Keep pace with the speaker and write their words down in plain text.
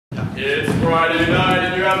It's Friday night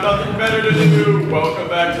and you have nothing better to do. Welcome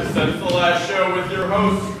back to Since the Last Show with your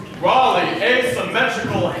hosts, Raleigh,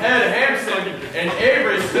 asymmetrical head Hampson, and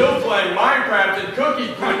Avery still playing Minecraft and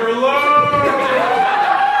Cookie Clicker Low.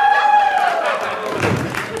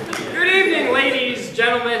 Good evening, ladies,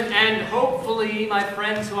 gentlemen, and hopefully my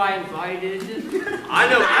friends who I invited. I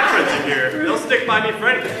know my friends are here. They'll stick by me for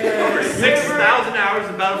anything. Over 6,000 hours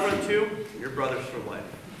of Battlefront 2, your brothers for life.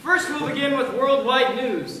 First, we'll begin with worldwide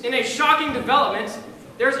news. In a shocking development,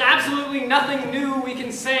 there's absolutely nothing new we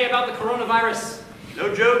can say about the coronavirus.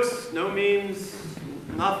 No jokes, no memes,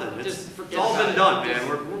 nothing. It's all been done, man.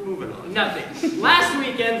 We're moving on. Nothing. Last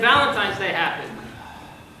weekend, Valentine's Day happened.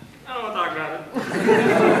 I don't want to talk about it.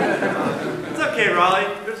 It's okay, Raleigh.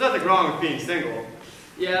 There's nothing wrong with being single.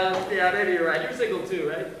 Yeah, maybe you're right. You're single too,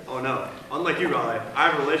 right? Oh, no. Unlike you, Raleigh, I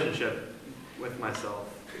have a relationship with myself.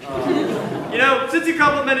 You know, since you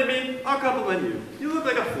complimented me, I'll compliment you. You look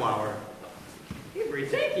like a flower. Avery,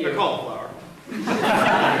 thank you. A cauliflower.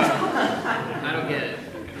 I don't get it.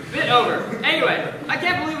 Bit over. Anyway, I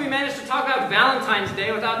can't believe we managed to talk about Valentine's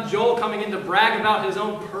Day without Joel coming in to brag about his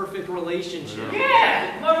own perfect relationship.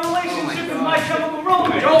 Yeah, my relationship with My Chemical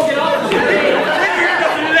Romance. Joel, get off the screen.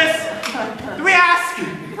 Do this. Do we ask?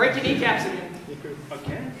 Break your kneecaps again.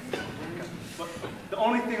 Again? But the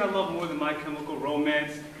only thing I love more than My Chemical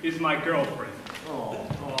Romance is my girlfriend.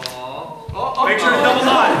 Make sure to double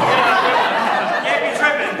on. Can't be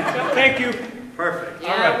tripping. Thank you. Perfect.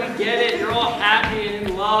 Yeah, we get it. You're all happy and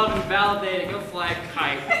in love and validated. Go fly a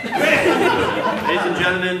kite. Ladies and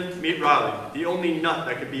gentlemen, meet Raleigh, the only nut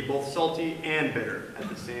that could be both salty and bitter at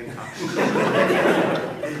the same time.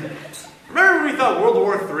 Remember when we thought World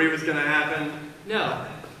War III was going to happen? No.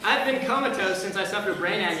 I've been comatose since I suffered a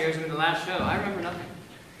brain aneurysm in the last show. I remember nothing.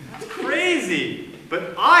 That's crazy.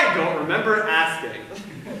 But I don't remember asking.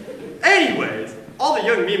 Anyways, all the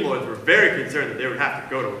young meme lords were very concerned that they would have to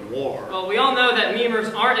go to war. Well, we all know that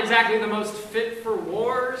memers aren't exactly the most fit for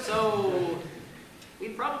war, so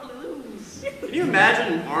we'd probably lose. Can you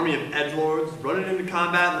imagine an army of edgelords running into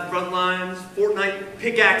combat in the front lines, Fortnite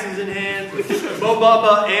pickaxes in hand, with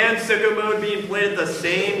Bobaba and Sicko Mode being played at the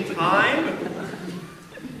same time?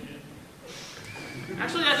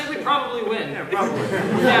 Actually, I think we'd probably win. Yeah, probably.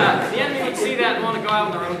 Yeah, the enemy would see that and want to go out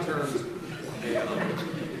on their own terms.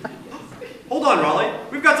 Hold on, Raleigh.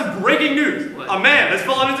 We've got some breaking news. What? A man has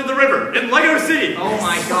fallen into the river in Lego City. Oh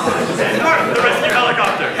my god. Start the rescue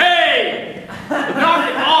helicopter. Hey! Knock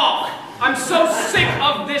it off! I'm so sick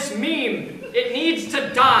of this meme. It needs to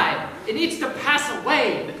die. It needs to pass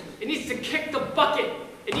away. It needs to kick the bucket.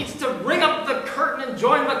 It needs to ring up the curtain and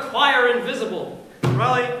join the choir invisible.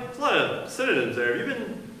 Raleigh, there's a lot of synonyms there. Have you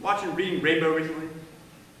been reading Rainbow recently?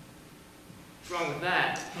 What's wrong with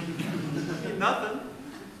that? Nothing.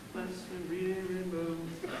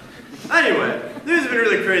 Anyway, news has been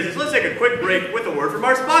really crazy, so let's take a quick break with a word from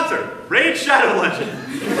our sponsor, Raid Shadow Legend.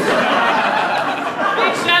 Raid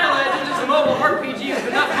Shadow Legends is a mobile RPG with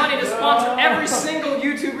enough money to sponsor every single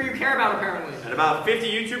YouTuber you care about, apparently. And about 50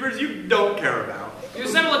 YouTubers you don't care about. You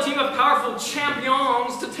assemble a team of powerful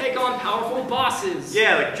champions to take on powerful bosses.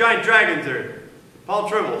 Yeah, like giant dragons or Paul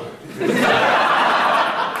Tribble.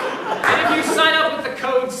 And if you sign up with the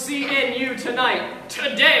code CNU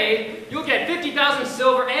today, you'll get 50,000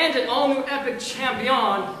 silver and an all-new epic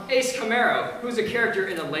champion, Ace Camaro, who's a character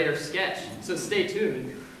in a later sketch, so stay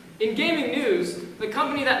tuned. In gaming news, the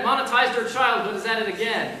company that monetized your childhood is at it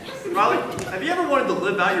again. Raleigh, have you ever wanted to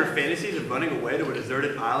live out your fantasies of running away to a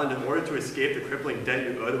deserted island in order to escape the crippling debt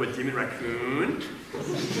you owe to a demon raccoon?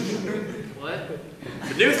 What?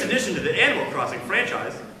 The newest addition to the Animal Crossing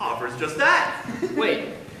franchise offers just that.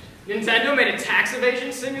 Wait, Nintendo made a tax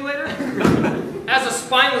evasion simulator? As a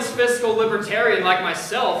spineless fiscal libertarian like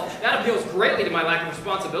myself, that appeals greatly to my lack of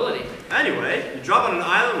responsibility. Anyway, you drop on an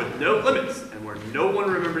island with no limits, and where no one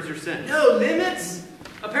remembers your sins. No limits?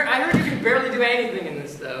 I heard you can barely do anything in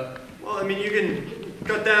this, though. Well, I mean, you can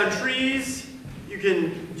cut down trees, you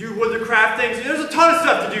can do woodcraft things, there's a ton of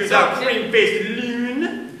stuff to do without cream-faced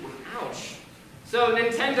loon. Ouch. So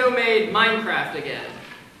Nintendo made Minecraft again.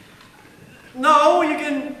 No, you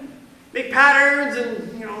can make patterns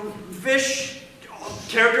and, you know, fish.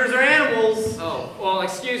 Characters are animals. Oh, well,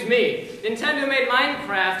 excuse me. Nintendo made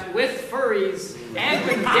Minecraft with furries and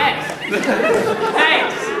with debt.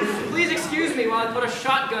 Thanks. Please excuse me while I put a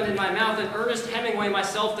shotgun in my mouth and Ernest Hemingway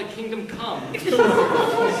myself to Kingdom Come.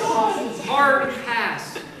 Hard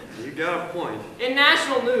pass. You got a point. In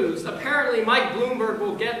national news, apparently Mike Bloomberg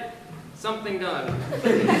will get something done.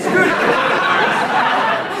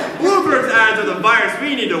 Bloomberg's ads are the virus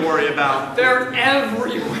we need to worry about. They're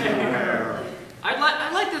everywhere.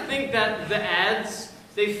 I'd like to think that the ads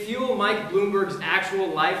They fuel Mike Bloomberg's actual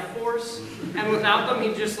life force, and without them,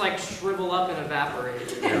 he'd just like shrivel up and evaporate.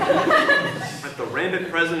 If the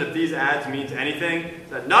rampant presence of these ads means anything,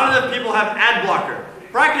 that not enough people have ad blocker.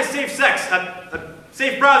 Practice safe sex,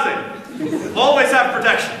 safe browsing. Always have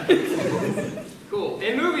protection. Cool.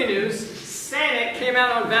 In movie news, Sonic came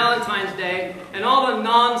out on Valentine's Day, and all the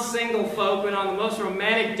non-single folk went on the most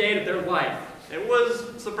romantic date of their life. It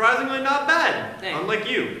was surprisingly not bad. Thanks. Unlike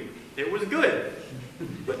you. It was good.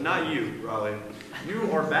 But not you, Raleigh.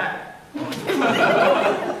 You are bad.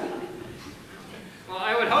 Well,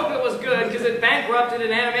 I would hope it was good, because it bankrupted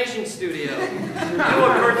an animation studio. You know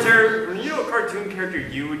what cartoon character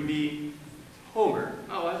you would be? Homer.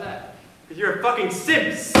 Oh, why's that? Because you're a fucking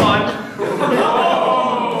simp, son!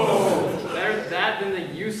 Better that than the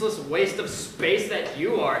useless waste of space that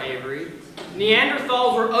you are, Avery.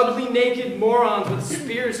 Neanderthals were ugly, naked morons with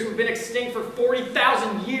spears who have been extinct for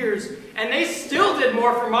 40,000 years, and they still did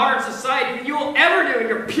more for modern society than you will ever do in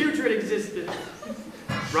your putrid existence.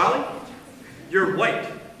 Raleigh, you're white.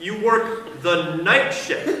 You work the night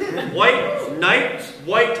shift. White Knight,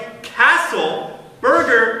 White Castle,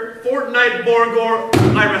 Burger, Fortnite, Borgor.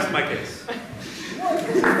 I rest my case.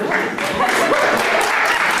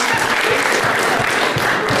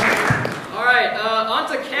 Alright, on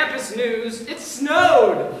to campus news. It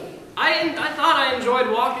snowed! I thought I enjoyed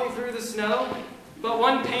walking through the snow, but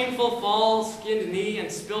one painful fall, skinned knee,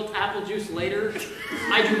 and spilt apple juice later,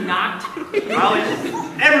 I do not. Raleigh,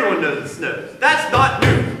 everyone knows it snows. That's not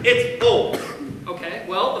new. It's old. Okay,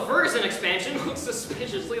 well, the Ferguson expansion looks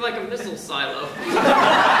suspiciously like a missile silo.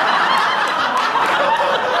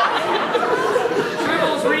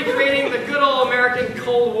 Tribble's recreating the good old American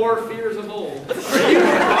Cold War fears of old. Are you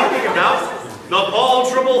talking about the Paul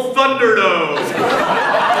Tribble Thunderdome?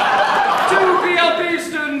 2 PLP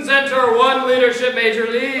students enter, 1 leadership major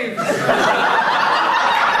leaves.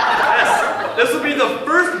 Yes, this will be the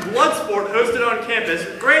first blood sport hosted on campus.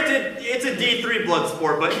 Granted, it's a D3 blood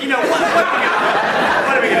sport, but you know, what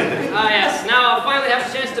are we gonna do? Ah yes, now I'll finally have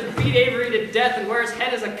a chance to beat Avery to death and wear his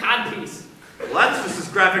head as a codpiece. Well, that's just as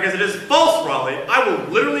graphic as it is false, Raleigh. I will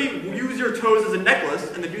literally use your toes as a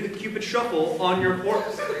necklace and then do the Cupid shuffle on your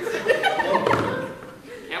corpse.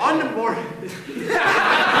 On to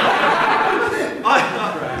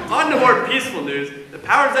more peaceful news, the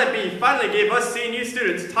powers that be finally gave us CNU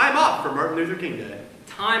students time off for Martin Luther King Day.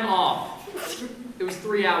 Time off. It was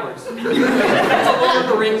 3 hours. That's a Lord of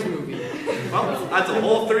the Rings movie. Well, that's a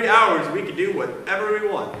whole 3 hours. We could do whatever we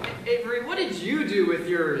want. Avery, what did you do with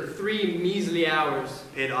your 3 measly hours?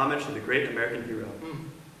 Paid homage to the great American hero.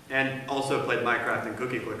 And also played Minecraft and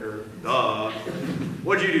Cookie Clicker. Duh.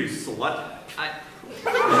 What'd you do, slut?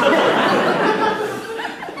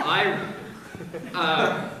 I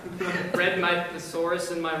read my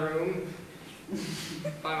thesaurus in my room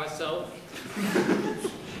by myself.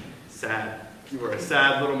 Sad. You were a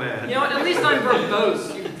sad little man. You know what? At least I'm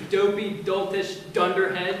verbose, you dopey, doltish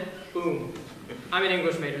dunderhead. Boom. I'm an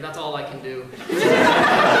English major. That's all I can do.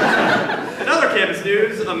 In other campus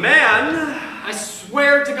news, a man... I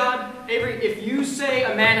swear to God, Avery, if you say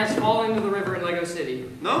a man has fallen into the river in Lego City.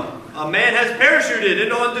 No, a man has parachuted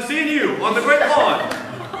into onto CNU on the Great Lawn.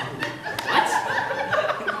 What?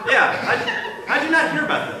 Yeah, I did not hear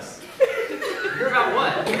about this. Hear about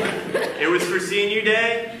what? It was for CNU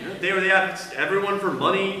Day. They asked everyone for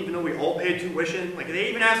money, even though we all paid tuition. Like, they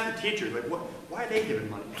even asked the teachers, like, why are they giving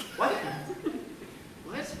money? What?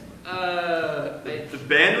 What? The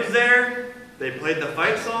band was there. They played the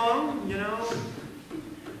fight song, you know.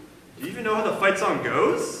 Do you even know how the fight song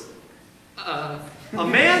goes? A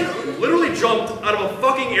man literally jumped out of a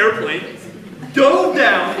fucking airplane, dove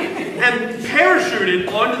down, and parachuted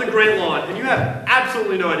onto the Great Lawn, and you have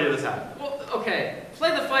absolutely no idea this happened. Well, okay.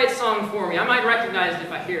 Play the fight song for me. I might recognize it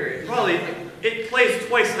if I hear it. Raleigh, it plays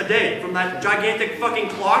twice a day from that gigantic fucking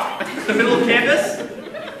clock in the middle of campus.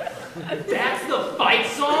 That's the fight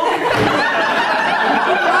song? You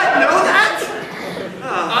did not know that?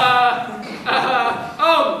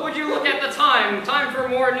 Oh, would you look at the time? Time for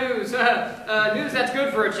more news. News that's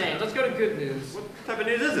good for a change. Let's go to good news. What type of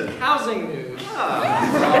news is it? Housing news.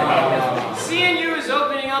 CNU is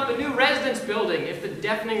opening up a new residence building, if the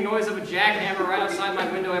deafening noise of a jackhammer right outside my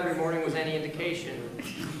window every morning was any indication.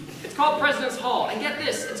 It's called President's Hall, and get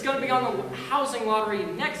this, it's going to be on the housing lottery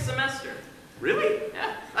next semester. Really?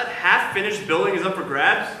 Yeah. That half-finished building is up for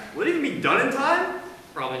grabs? Will it even be done in time?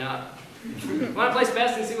 Probably not. Want to place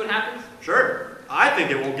bets and see what happens? Sure. I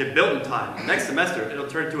think it won't get built in time. Next semester, it'll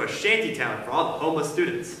turn into a shanty town for all the homeless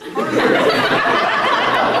students.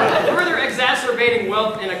 Further exacerbating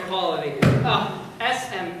wealth inequality.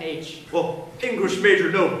 SMH. Well, English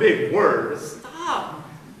major, no big words. Stop.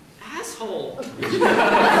 toll.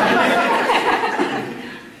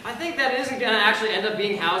 I think that isn't going to actually end up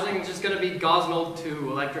being housing. It's just going to be Gosnold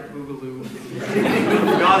 2, Electric Boogaloo.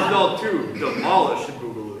 Gosnold 2, demolish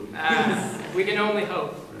Boogaloo. We can only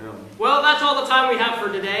hope. Yeah. Well, that's all the time we have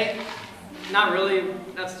for today. Not really.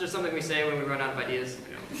 That's just something we say when we run out of ideas.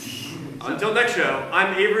 Yeah. Until next show,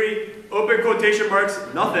 I'm Avery, open quotation marks,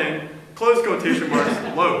 nothing, close quotation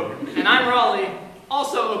marks, low. And I'm Raleigh,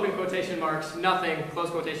 also open quotation marks, nothing,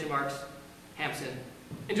 close quotation marks, Hampson.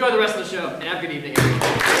 Enjoy the rest of the show, and have a good evening,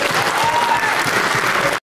 everyone.